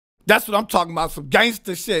That's what I'm talking about, some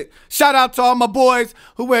gangster shit. Shout out to all my boys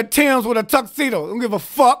who wear Timbs with a tuxedo. Don't give a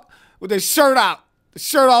fuck with their shirt out. The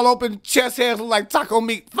shirt all open, chest hairs look like taco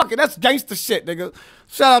meat. Fuck it, that's gangster shit, nigga.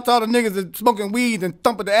 Shout out to all the niggas that smoking weed and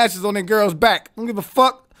thumping the ashes on their girl's back. Don't give a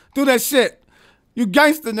fuck. Do that shit. You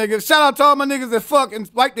gangster, nigga. Shout out to all my niggas that fuck and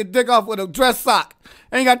wipe their dick off with a dress sock.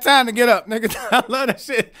 Ain't got time to get up, nigga. I love that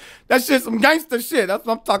shit. That shit's some gangster shit. That's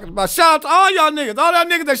what I'm talking about. Shout out to all y'all niggas. All y'all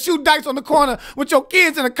niggas that shoot dice on the corner with your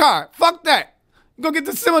kids in the car. Fuck that. You go get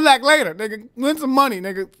the Similac later, nigga. Win some money,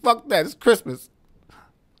 nigga. Fuck that. It's Christmas.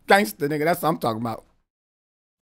 Gangster, nigga. That's what I'm talking about.